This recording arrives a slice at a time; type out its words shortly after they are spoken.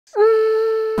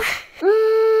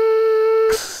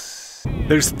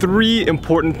There's 3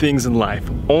 important things in life,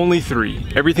 only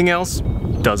 3. Everything else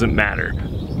doesn't matter.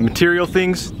 Material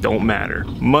things don't matter.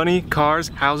 Money, cars,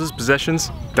 houses, possessions,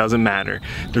 doesn't matter.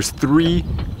 There's 3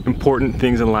 important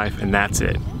things in life and that's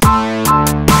it.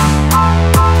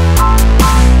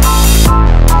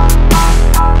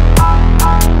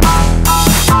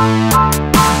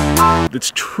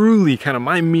 It's truly kind of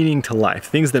my meaning to life,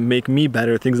 things that make me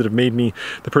better, things that have made me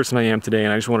the person I am today,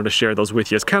 and I just wanted to share those with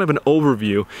you. It's kind of an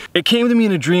overview. It came to me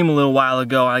in a dream a little while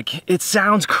ago. It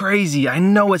sounds crazy. I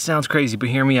know it sounds crazy, but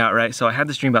hear me out, right? So I had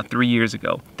this dream about 3 years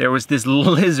ago. There was this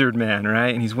lizard man,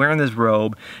 right? And he's wearing this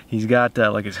robe. He's got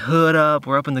like his hood up.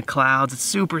 We're up in the clouds. It's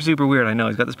super, super weird. I know,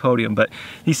 he's got this podium, but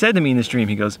he said to me in this dream,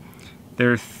 he goes,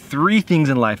 there are 3 things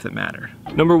in life that matter.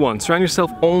 Number 1, surround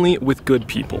yourself only with good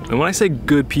people. And when I say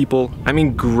good people, I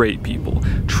mean great people,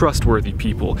 trustworthy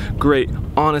people, great,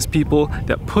 honest people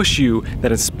that push you,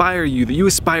 that inspire you, that you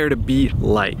aspire to be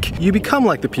like. You become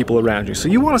like the people around you, so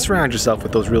you want to surround yourself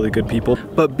with those really good people.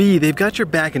 But B, they've got your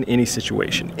back in any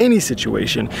situation. Any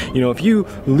situation. You know, if you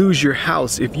lose your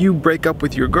house, if you break up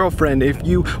with your girlfriend, if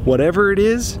you, whatever it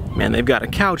is, man, they've got a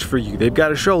couch for you, they've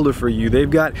got a shoulder for you,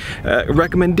 they've got a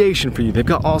recommendation for you, they've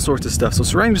got all sorts of stuff. So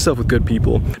surround yourself with good people.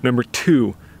 Number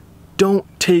 2, don't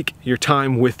take your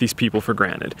time with these people for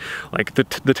granted. Like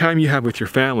the time you have with your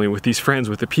family, with these friends,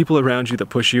 with the people around you that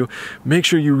push you, make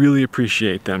sure you really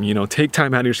appreciate them. You know, take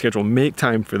time out of your schedule, make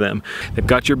time for them. They've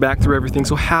got your back through everything,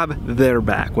 so have their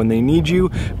back. When they need you,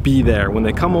 be there. When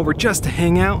they come over just to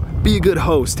hang out, be a good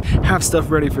host. Have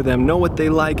stuff ready for them, know what they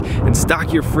like, and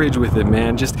stock your fridge with it,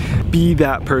 man. Just be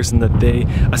that person that they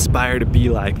aspire to be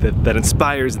like, that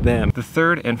inspires them. The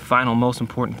third and final most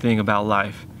important thing about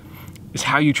life is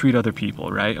how you treat other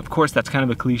people, right? Of course, that's kind of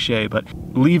a cliche, but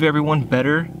leave everyone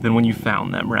better than when you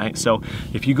found them, right? So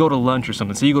if you go to lunch or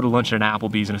something, say you go to lunch at an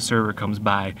Applebee's and a server comes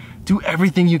by, do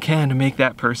everything you can to make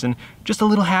that person just a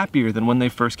little happier than when they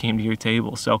first came to your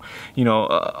table. So, you know,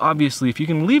 obviously, if you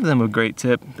can leave them a great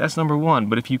tip, that's number 1.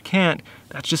 But if you can't,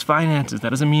 that's just finances.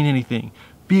 That doesn't mean anything.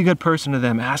 Be a good person to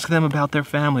them. Ask them about their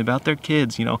family, about their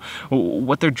kids, you know,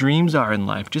 what their dreams are in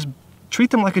life. Just treat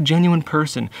them like a genuine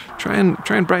person. Try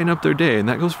and brighten up their day, and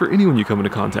that goes for anyone you come into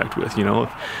contact with. You know,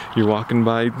 if you're walking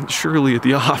by Shirley at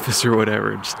the office or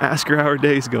whatever, just ask her how her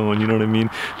day's going, you know what I mean?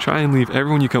 Try and leave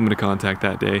everyone you come into contact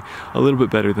that day a little bit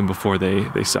better than before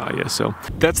they saw you. So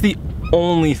that's the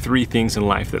only 3 things in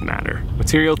life that matter.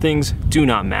 Material things do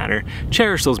not matter.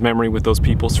 Cherish those memories with those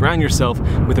people. Surround yourself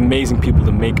with amazing people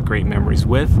to make great memories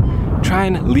with. Try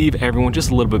and leave everyone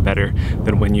just a little bit better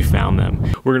than when you found them.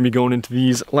 We're gonna be going into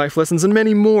these life lessons and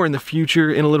many more in the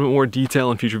future in a little bit more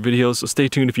detail in future videos, so stay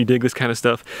tuned if you dig this kind of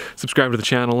stuff. Subscribe to the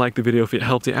channel, like the video if it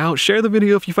helped you out, share the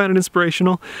video if you find it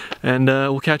inspirational, and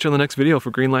we'll catch you on the next video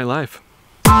for Greenlight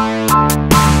Life.